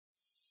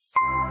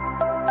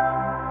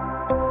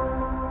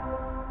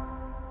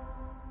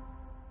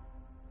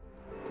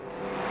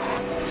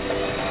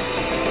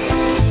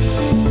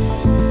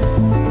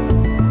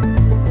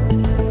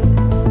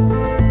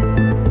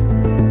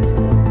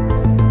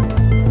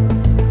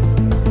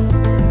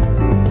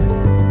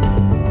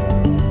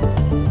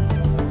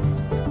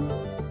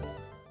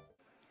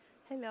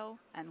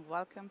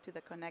welcome to the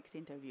Connect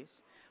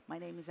interviews. My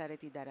name is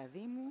Areti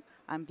Daradimou.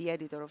 I'm the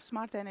editor of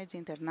Smart Energy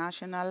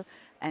International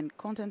and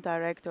content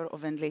director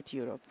of Enlit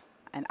Europe.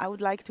 And I would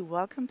like to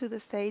welcome to the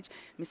stage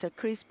Mr.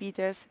 Chris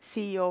Peeters,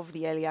 CEO of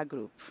the Elia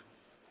Group.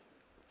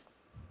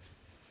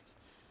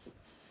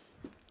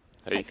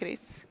 Hey. Hi,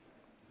 Chris.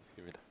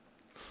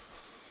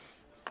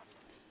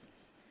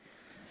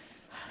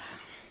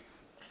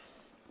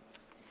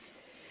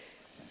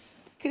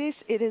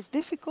 Chris, it is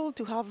difficult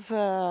to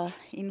have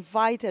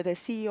invited a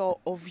CEO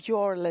of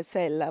your, let's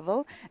say,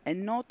 level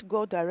and not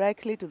go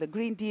directly to the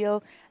Green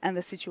Deal and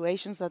the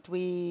situations that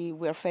we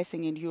are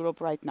facing in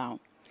Europe right now.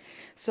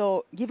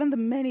 So, given the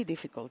many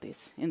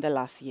difficulties in the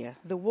last year,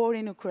 the war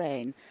in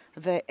Ukraine,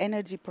 the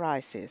energy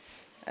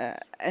prices,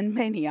 and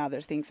many other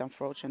things,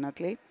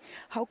 unfortunately,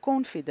 how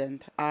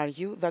confident are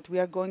you that we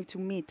are going to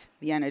meet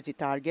the energy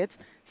targets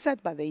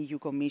set by the EU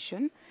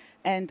Commission?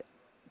 And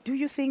do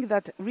you think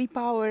that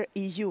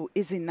REPowerEU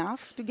is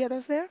enough to get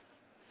us there?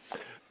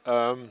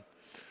 I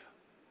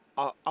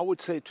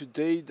would say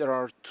today there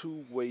are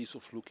two ways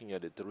of looking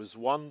at it. There is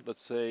one,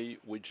 let's say,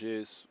 which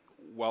is,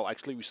 well,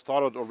 actually we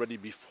started already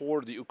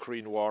before the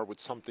Ukraine war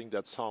with something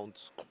that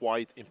sounds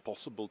quite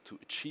impossible to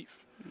achieve.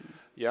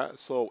 Yeah,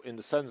 so in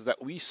the sense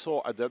that we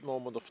saw at that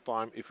moment of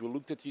time, if we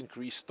looked at the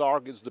increased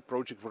targets, the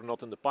projects were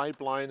not in the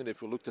pipeline, and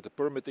if we looked at the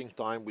permitting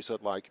time, we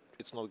said, like,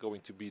 it's not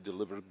going to be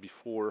delivered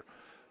before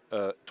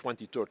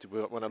 2030,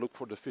 when I look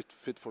for the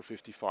Fit for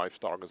 55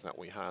 targets that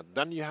we had.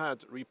 Then you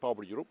had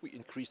REPower Europe, we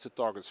increased the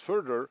targets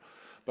further,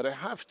 but I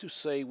have to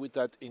say with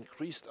that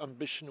increased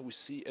ambition we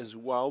see as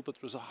well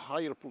that there's a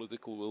higher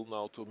political will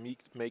now to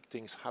make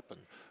things happen.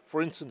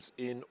 For instance,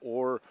 in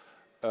our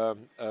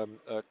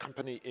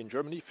company in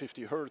Germany,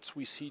 50 Hertz,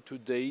 we see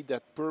today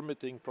that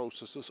permitting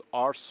processes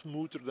are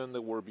smoother than they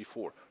were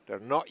before. They're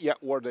not yet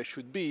where they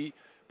should be,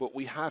 but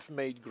we have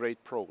made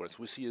great progress.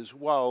 We see as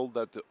well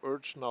that the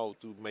urge now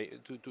to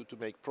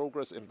make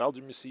progress in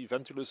Belgium, you see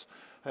Ventilus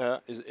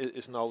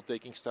is now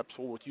taking steps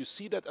forward. You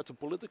see that at the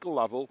political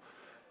level,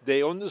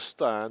 they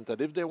understand that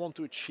if they want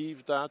to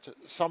achieve that,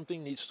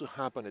 something needs to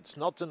happen. It's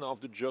not enough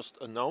to just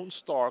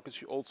announce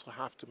targets, you also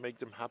have to make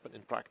them happen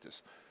in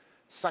practice.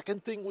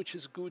 Second thing which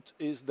is good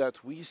is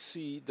that we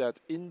see that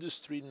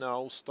industry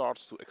now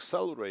starts to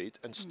accelerate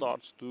and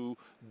starts to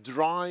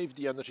drive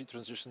the energy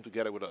transition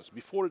together with us.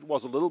 Before it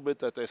was a little bit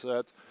that they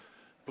said,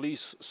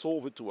 please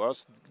solve it to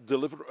us,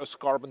 deliver us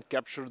carbon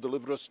capture,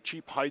 deliver us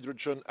cheap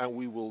hydrogen, and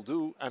we will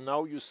do. And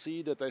now you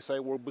see that they say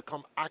we'll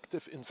become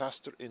active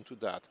investor into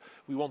that.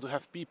 We want to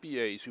have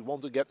PPAs, we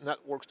want to get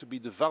networks to be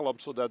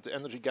developed so that the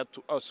energy get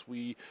to us.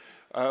 We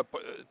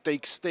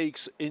take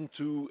stakes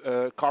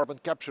into carbon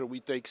capture, we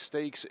take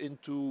stakes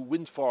into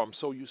wind farms.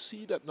 So you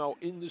see that now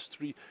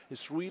industry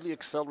is really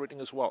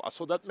accelerating as well.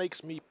 So that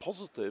makes me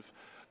positive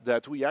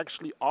that we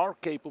actually are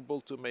capable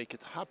to make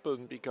it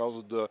happen,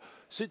 because the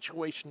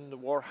situation in the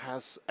war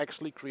has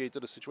actually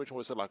created a situation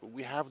where it's like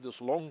we have these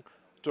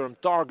long-term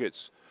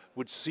targets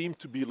which seem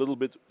to be a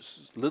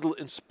little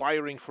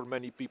inspiring for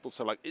many people.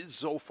 So like it's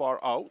so far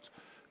out,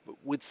 but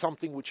with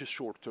something which is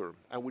short-term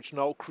and which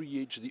now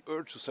creates the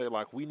urge to say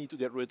like we need to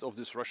get rid of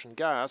this Russian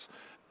gas,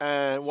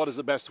 and what is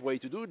the best way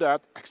to do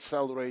that?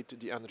 Accelerate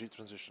the energy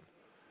transition.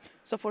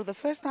 So for the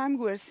first time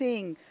we're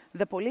seeing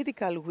the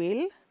political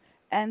will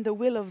and the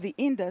will of the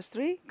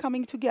industry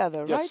coming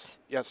together, yes, right?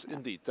 Yes,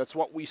 indeed. That's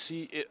what we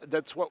see.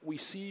 That's what we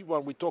see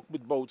when we talk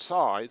with both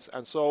sides,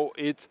 and so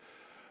it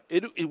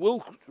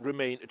will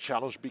remain a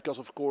challenge, because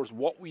of course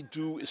what we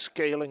do is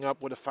scaling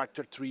up with a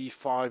factor 3,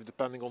 5,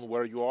 depending on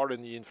where you are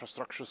in the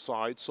infrastructure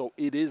side. So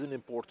it is an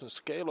important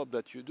scale up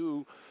that you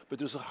do, but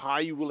there's a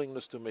high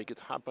willingness to make it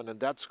happen, and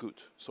that's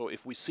good. So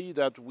if we see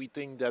that, we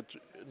think that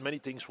many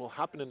things will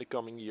happen in the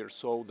coming years,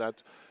 so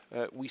that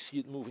we see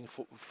it moving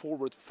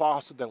forward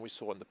faster than we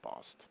saw in the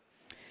past.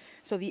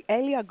 So the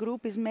Elia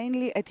Group is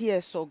mainly a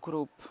TSO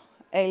group.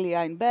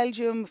 Elia in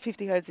Belgium,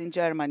 50 Hertz in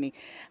Germany.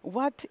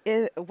 What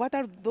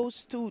are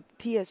those two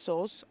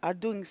TSOs are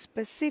doing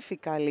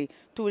specifically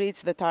to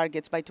reach the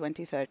targets by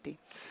 2030?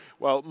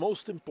 Well,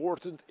 most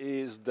important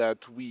is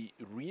that we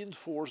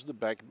reinforce the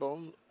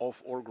backbone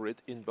of our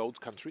grid in both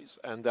countries,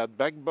 and that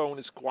backbone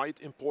is quite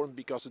important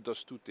because it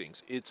does two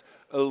things. It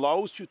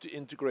allows you to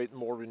integrate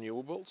more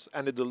renewables,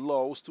 and it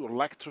allows to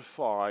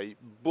electrify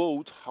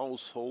both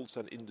households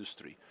and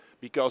industry.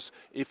 Because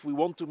if we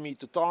want to meet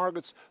the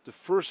targets, the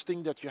first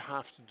thing that you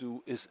have to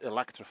do is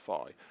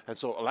electrify. And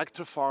so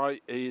electrify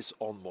is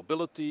on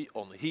mobility,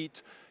 on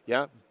heat,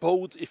 yeah,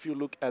 both if you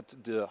look at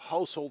the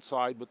household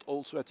side, but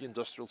also at the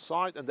industrial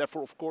side. And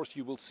therefore, of course,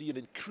 you will see an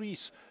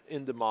increase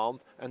in demand,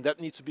 and that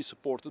needs to be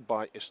supported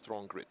by a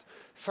strong grid.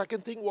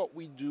 Second thing, what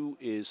we do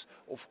is,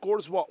 of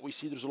course, what we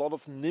see, there's a lot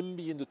of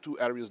NIMBY in the two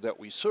areas that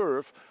we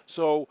serve.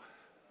 So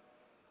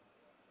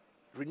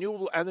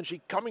renewable energy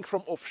coming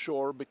from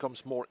offshore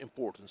becomes more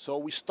important. So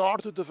we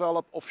start to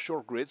develop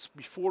offshore grids.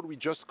 Before we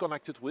just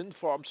connected wind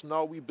farms,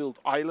 now we build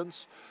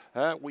islands,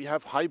 we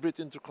have hybrid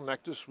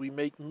interconnectors, we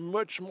make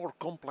much more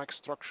complex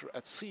structure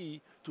at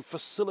sea to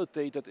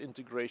facilitate that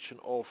integration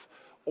of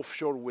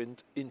offshore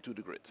wind into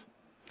the grid.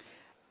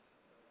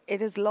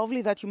 It is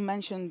lovely that you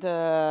mentioned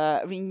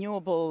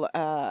renewable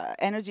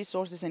energy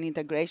sources and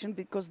integration,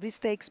 because this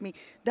takes me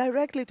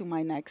directly to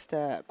my next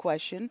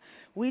question,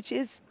 which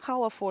is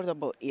how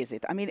affordable is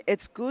it? I mean,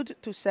 it's good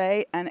to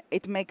say, and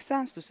it makes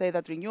sense to say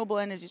that renewable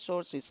energy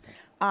sources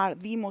are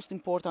the most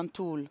important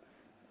tool,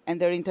 and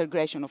their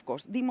integration, of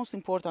course, the most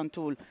important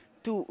tool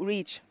to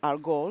reach our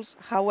goals.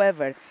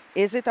 However,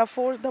 is it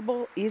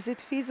affordable? Is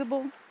it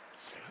feasible?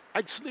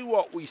 Actually,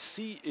 what we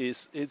see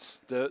is it's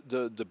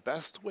the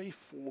best way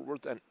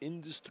forward, and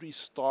industry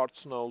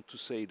starts now to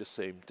say the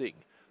same thing.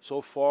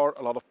 So far,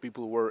 a lot of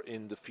people were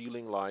in the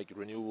feeling like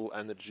renewable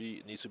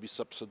energy needs to be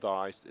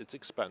subsidized, it's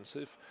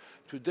expensive.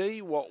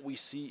 Today, what we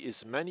see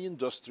is many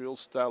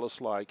industrials tell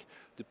us like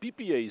the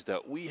PPAs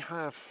that we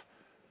have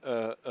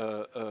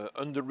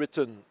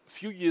underwritten a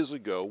few years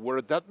ago were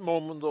at that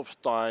moment of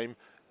time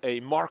a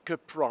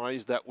market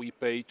price that we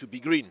pay to be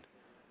green.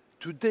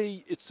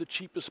 Today, it's the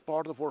cheapest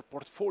part of our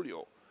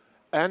portfolio,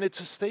 and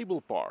it's a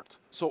stable part.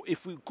 So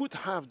if we could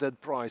have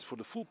that price for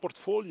the full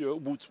portfolio,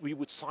 we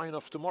would sign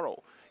off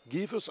tomorrow.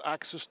 Give us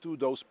access to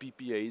those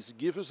PPAs,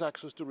 give us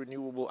access to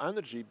renewable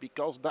energy,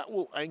 because that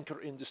will anchor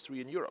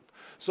industry in Europe.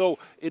 So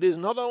it is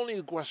not only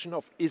a question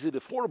of, is it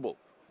affordable?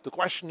 The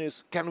question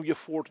is, can we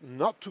afford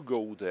not to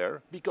go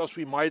there, because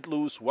we might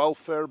lose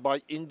welfare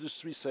by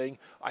industry saying,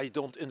 I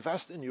don't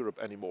invest in Europe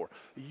anymore.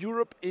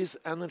 Europe is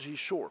energy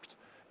short,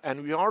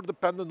 and we are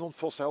dependent on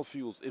fossil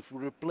fuels. If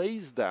we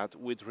replace that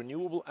with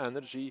renewable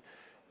energy,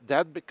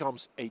 that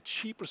becomes a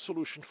cheaper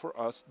solution for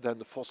us than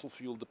the fossil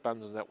fuel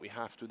dependence that we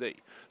have today.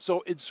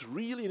 So it's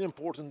really an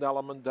important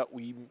element that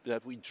we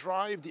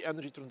drive the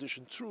energy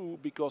transition through,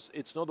 because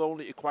it's not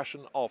only a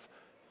question of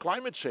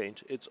climate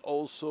change, it's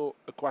also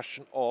a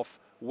question of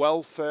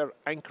welfare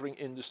anchoring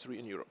industry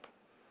in Europe.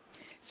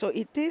 So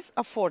it is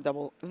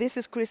affordable. This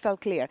is crystal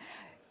clear.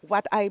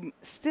 What I'm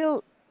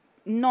still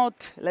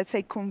not, let's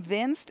say,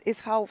 convinced is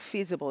how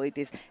feasible it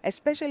is,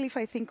 especially if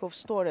I think of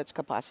storage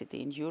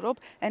capacity in Europe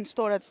and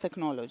storage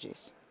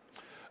technologies.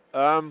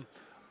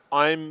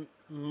 I'm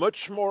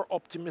much more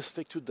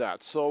optimistic to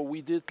that. So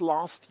we did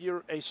last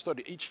year a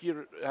study. Each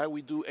year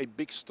we do a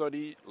big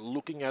study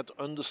looking at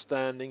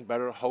understanding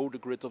better how the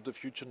grid of the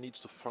future needs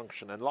to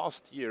function. And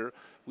last year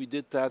we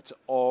did that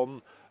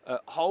on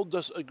how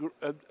does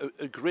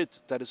a grid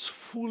that is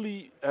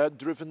fully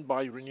driven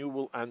by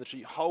renewable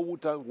energy, how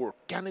would that work?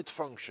 Can it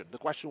function? The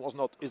question was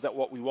not, is that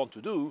what we want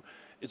to do?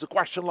 It's a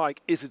question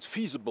like, is it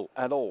feasible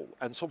at all?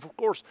 And so, of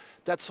course,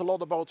 that's a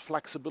lot about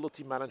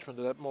flexibility management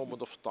at that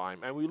moment of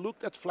time. And we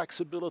looked at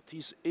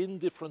flexibilities in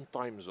different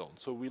time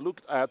zones. So we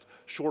looked at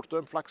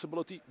short-term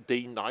flexibility,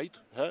 day-night,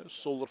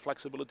 solar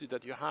flexibility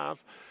that you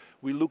have.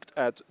 We looked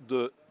at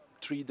the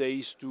 3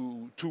 days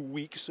to 2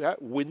 weeks,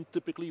 wind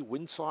typically,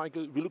 wind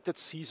cycle. We looked at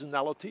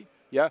seasonality,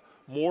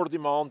 more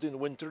demand in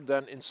winter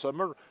than in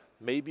summer,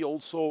 maybe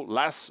also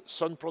less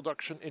sun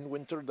production in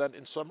winter than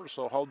in summer,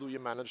 so how do you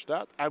manage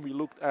that? And we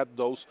looked at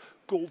those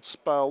cold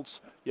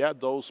spells,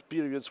 those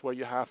periods where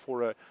you have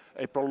for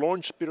a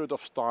prolonged period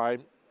of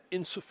time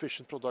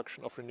insufficient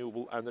production of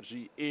renewable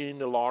energy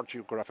in a large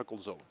geographical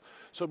zone.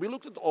 So we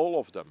looked at all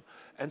of them,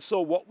 and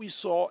so what we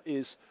saw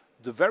is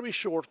the very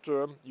short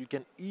term you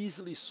can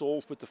easily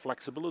solve with the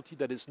flexibility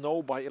that is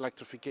now by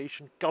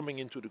electrification coming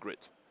into the grid.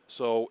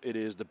 So it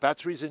is the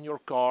batteries in your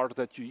car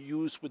that you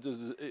use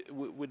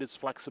with its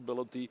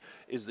flexibility,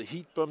 is the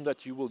heat pump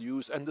that you will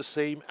use, and the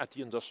same at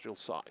the industrial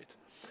side.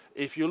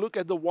 If you look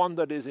at the one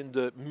that is in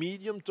the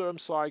medium-term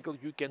cycle,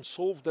 you can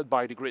solve that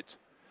by the grid.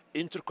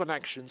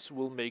 Interconnections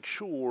will make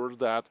sure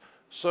that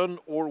sun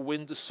or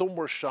wind is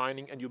somewhere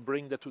shining, and you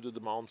bring that to the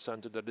demand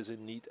center that is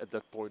in need at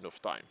that point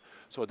of time.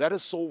 So that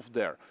is solved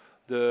there.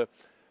 The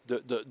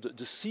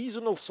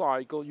seasonal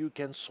cycle you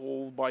can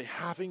solve by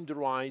having the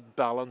right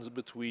balance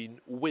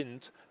between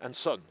wind and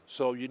sun.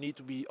 So you need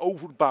to be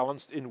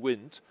overbalanced in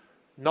wind,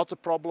 not a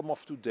problem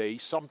of today,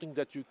 something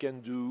that you can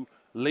do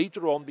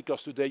later on,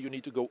 because today you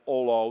need to go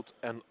all out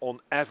and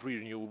on every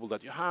renewable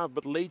that you have,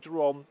 but later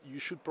on you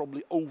should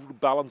probably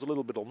overbalance a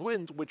little bit on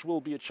wind, which will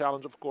be a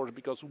challenge, of course,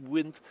 because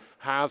wind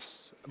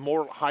has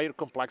more higher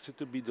complexity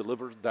to be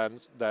delivered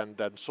than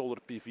solar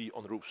PV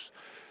on roofs.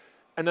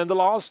 And then the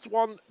last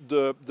one,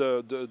 the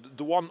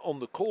one on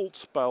the cold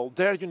spell,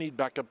 there you need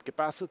backup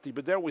capacity,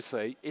 but there we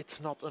say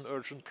it's not an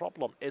urgent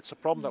problem. It's a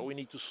problem that we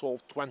need to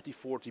solve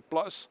 2040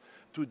 plus.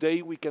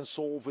 Today we can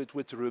solve it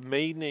with the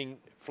remaining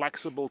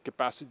flexible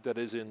capacity that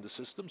is in the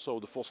system, so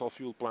the fossil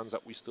fuel plants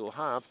that we still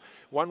have.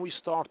 When we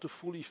start to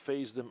fully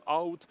phase them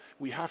out,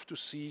 we have to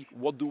see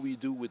what do we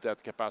do with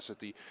that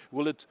capacity.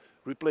 Will it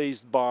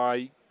replaced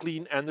by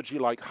clean energy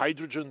like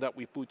hydrogen that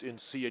we put in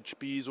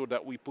CHPs or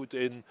that we put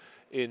in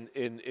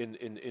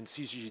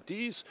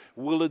CCGTs?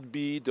 Will it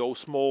be those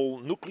small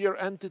nuclear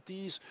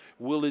entities?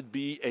 Will it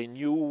be a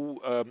new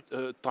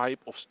type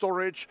of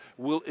storage?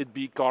 Will it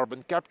be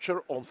carbon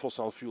capture on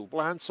fossil fuel plants?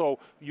 plant. So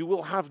you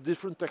will have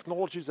different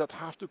technologies that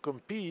have to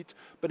compete,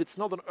 but it's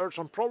not an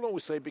urgent problem,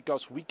 we say,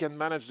 because we can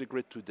manage the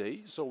grid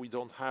today, so we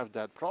don't have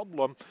that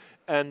problem.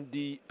 And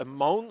the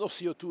amount of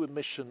CO2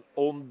 emission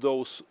on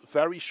those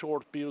very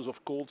short periods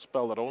of cold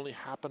spell that only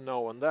happen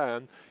now and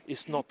then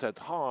is not that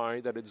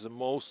high that it's the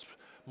most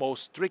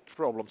strict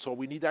problem. So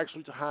we need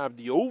actually to have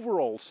the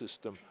overall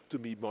system to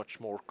be much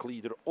more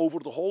cleaner over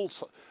the whole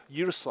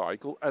year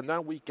cycle, and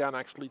then we can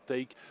actually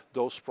take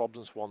those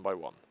problems one by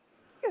one.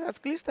 Yeah, that's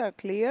crystal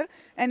clear,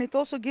 and it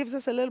also gives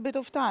us a little bit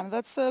of time.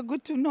 That's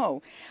good to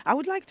know. I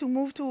would like to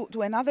move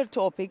to another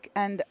topic,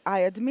 and I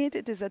admit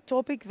it is a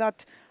topic that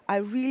I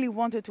really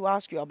wanted to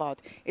ask you about.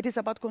 It is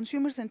about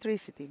consumer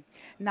centricity.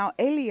 Now,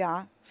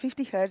 Elia,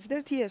 50 hertz,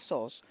 they're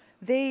TSOs.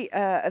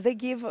 They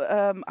give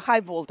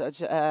high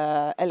voltage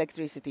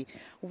electricity.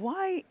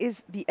 Why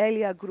is the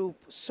Elia group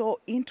so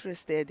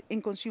interested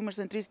in consumer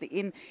centricity,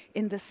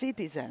 in the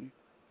citizen?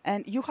 And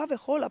you have a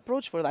whole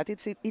approach for that.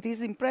 It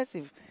is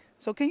impressive.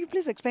 So can you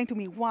please explain to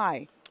me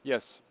why?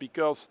 Yes,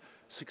 because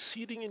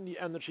succeeding in the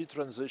energy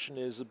transition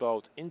is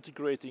about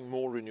integrating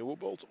more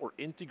renewables or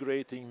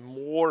integrating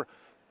more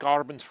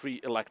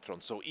carbon-free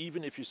electrons. So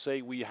even if you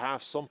say we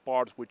have some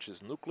part which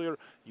is nuclear,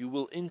 you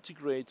will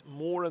integrate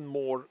more and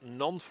more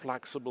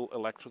non-flexible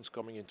electrons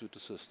coming into the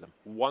system.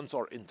 Ones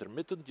are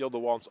intermittent, the other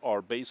ones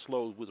are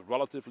baseload with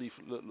relatively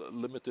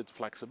limited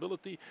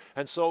flexibility.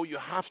 And so you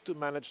have to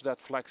manage that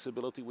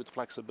flexibility with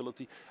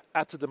flexibility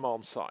at the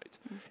demand side.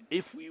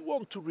 If we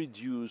want to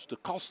reduce the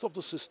cost of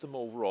the system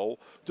overall,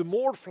 the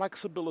more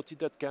flexibility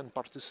that can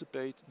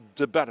participate,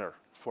 the better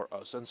for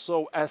us. And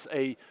so as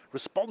a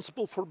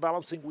responsible for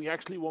balancing, we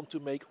actually want to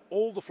make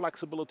all the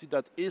flexibility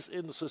that is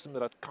in the system,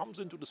 that comes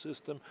into the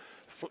system,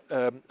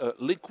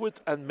 liquid,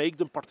 and make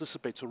them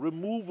participate. So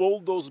remove all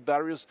those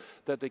barriers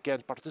that they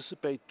can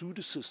participate to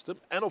the system.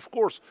 And of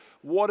course,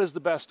 what is the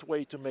best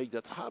way to make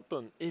that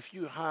happen? If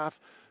you have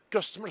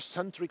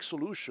customer-centric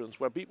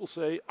solutions where people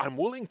say, I'm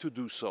willing to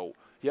do so.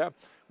 Yeah,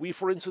 we,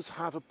 for instance,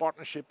 have a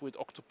partnership with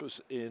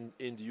Octopus in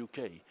the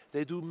UK.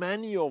 They do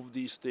many of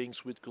these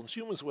things with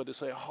consumers where they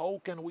say,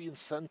 how can we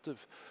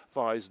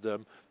incentivize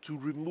them to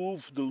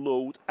remove the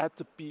load at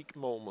the peak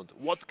moment?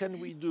 What can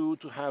we do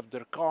to have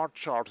their car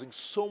charging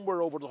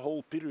somewhere over the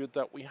whole period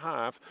that we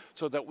have,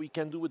 so that we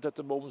can do it at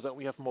the moment that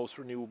we have most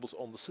renewables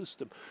on the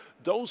system?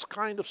 Those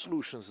kind of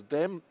solutions,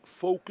 them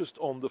focused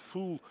on the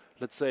full,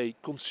 let's say,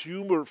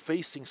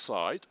 consumer-facing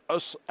side,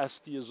 us as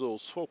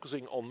TSOs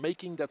focusing on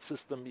making that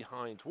system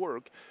behind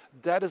work,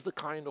 that is the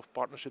kind of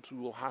partnerships we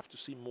will have to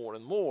see more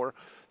and more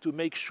to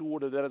make sure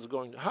that that is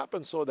going to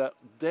happen, so that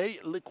they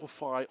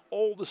liquefy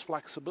all this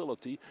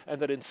flexibility, and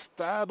that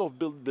instead of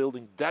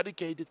building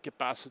dedicated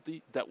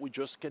capacity, that we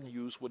just can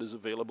use what is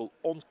available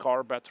on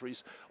car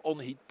batteries, on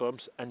heat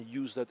pumps, and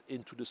use that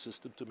into the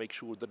system to make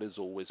sure that it's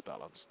always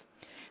balanced.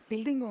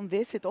 Building on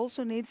this, it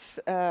also needs,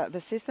 the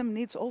system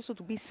needs also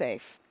to be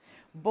safe,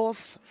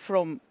 both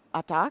from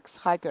attacks,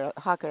 hacker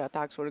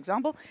attacks, for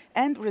example,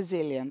 and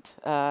resilient.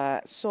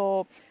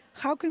 So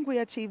how can we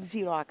achieve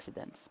zero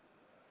accidents?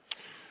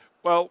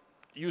 Well,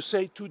 you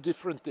say two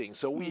different things.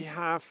 So we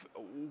have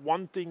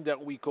one thing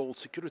that we call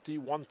security,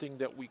 one thing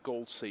that we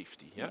call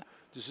safety. Yeah?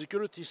 The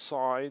security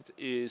side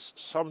is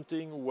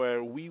something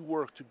where we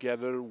work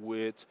together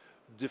with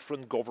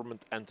different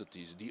government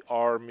entities, the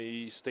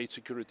army, state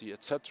security,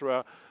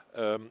 etc.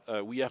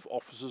 We have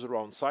offices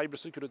around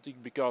cybersecurity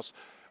because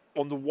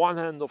on the one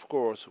hand, of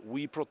course,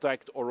 we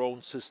protect our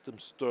own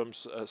systems,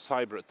 terms,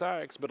 cyber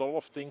attacks, but a lot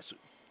of things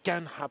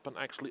can happen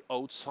actually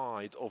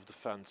outside of the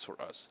fence for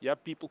us. Yeah,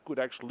 people could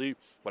actually,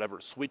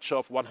 switch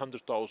off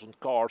 100,000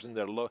 cars in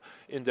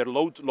their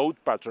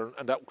load pattern,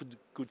 and that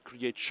could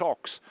create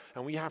shocks.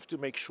 And we have to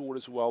make sure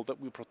as well that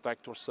we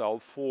protect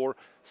ourselves for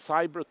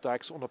cyber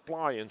attacks on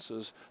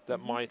appliances that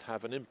might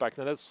have an impact.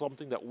 And that's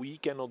something that we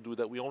cannot do,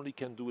 that we only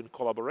can do in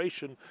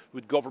collaboration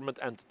with government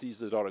entities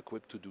that are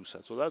equipped to do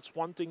so. So that's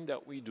one thing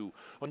that we do.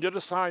 On the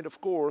other side,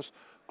 of course,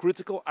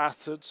 critical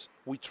assets,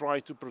 we try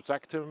to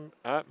protect them,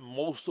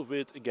 most of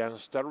it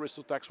against terrorist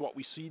attacks. What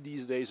we see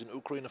these days in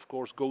Ukraine, of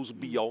course, goes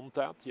beyond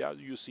that. Yeah,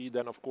 you see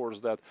then, of course,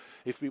 that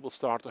if people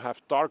start to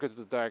have targeted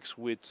attacks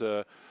with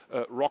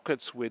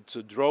rockets,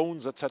 with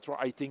drones, etc.,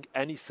 I think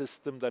any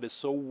system that is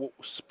so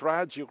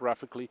spread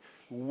geographically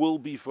will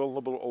be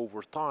vulnerable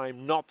over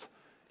time, not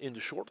in the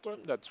short term.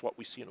 That's what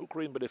we see in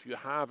Ukraine. But if you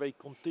have a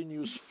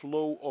continuous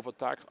flow of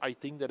attacks, I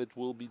think that it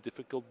will be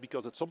difficult,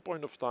 because at some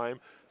point of time,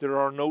 there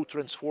are no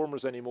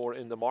transformers anymore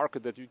in the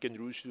market that you can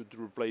use to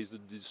replace the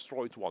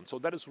destroyed one. So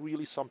that is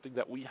really something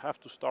that we have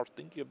to start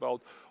thinking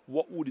about.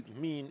 What would it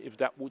mean if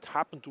that would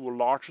happen to a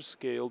larger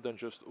scale than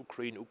just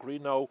Ukraine?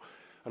 Ukraine now,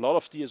 a lot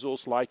of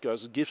TSOs like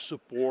us give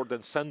support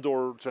and send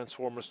our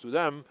transformers to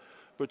them.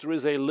 But there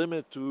is a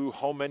limit to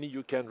how many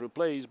you can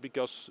replace,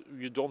 because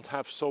you don't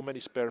have so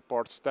many spare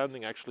parts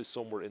standing actually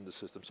somewhere in the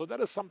system. So that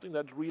is something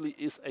that really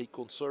is a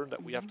concern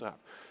that we have to have.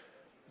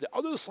 The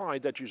other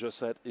side that you just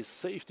said is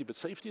safety, but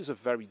safety is a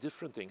very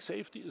different thing.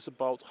 Safety is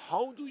about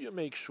how do you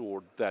make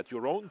sure that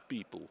your own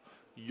people,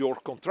 your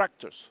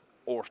contractors,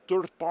 or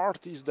third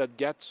parties that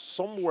get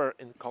somewhere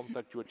in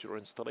contact with your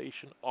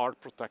installation are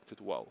protected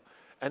well.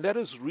 And that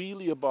is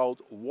really about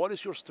what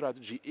is your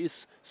strategy?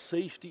 Is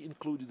safety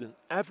included in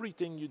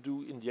everything you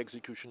do in the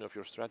execution of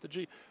your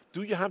strategy?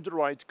 Do you have the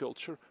right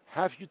culture?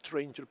 Have you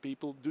trained your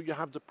people? Do you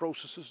have the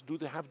processes? Do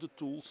they have the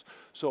tools?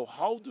 So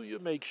how do you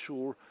make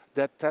sure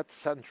that that's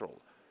central?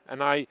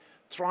 And I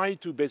try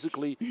to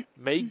basically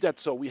make that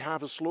so. We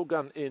have a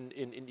slogan in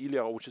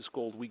Elia which is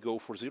called "We Go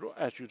for Zero,"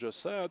 as you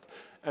just said.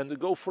 And the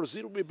 "Go for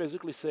Zero," we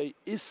basically say,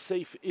 is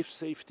safe, if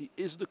safety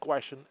is the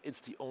question, it's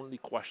the only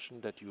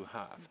question that you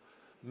have.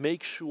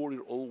 Make sure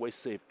you're always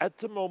safe. At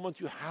the moment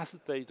you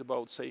hesitate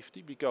about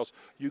safety because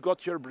you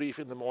got your brief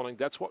in the morning,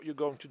 that's what you're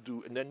going to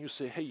do, and then you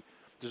say, hey,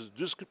 there's a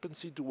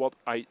discrepancy to what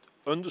I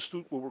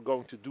understood we were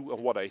going to do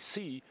and what I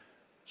see.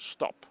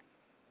 Stop.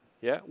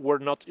 Yeah, we're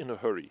not in a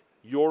hurry.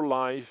 Your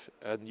life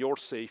and your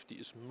safety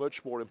is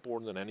much more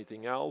important than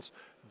anything else.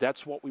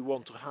 That's what we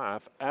want to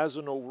have as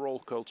an overall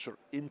culture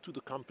into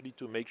the company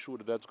to make sure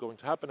that that's going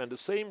to happen. And the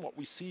same what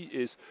we see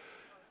is,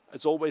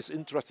 it's always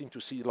interesting to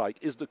see, like,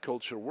 is the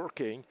culture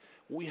working?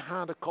 We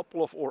had a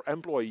couple of our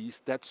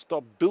employees that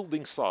stopped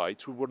building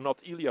sites who were not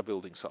Elia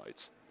building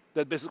sites.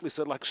 That basically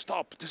said, like,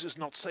 stop, this is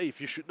not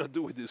safe, you should not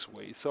do it this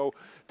way. So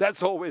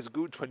that's always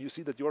good when you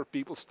see that your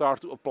people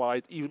start to apply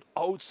it even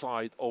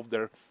outside of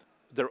their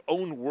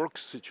own work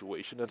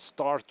situation and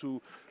start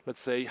to, let's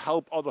say,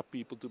 help other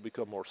people to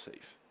become more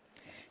safe.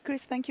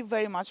 Chris, thank you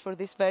very much for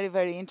this very,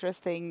 very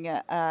interesting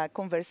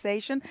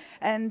conversation.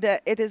 And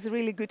it is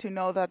really good to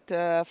know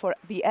that for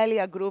the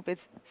Elia Group,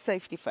 it's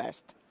safety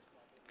first.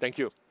 Thank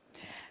you.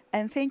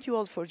 And thank you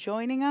all for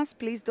joining us.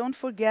 Please don't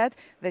forget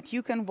that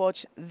you can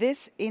watch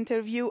this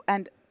interview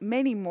and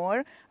many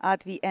more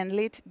at the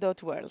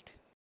enlit.world.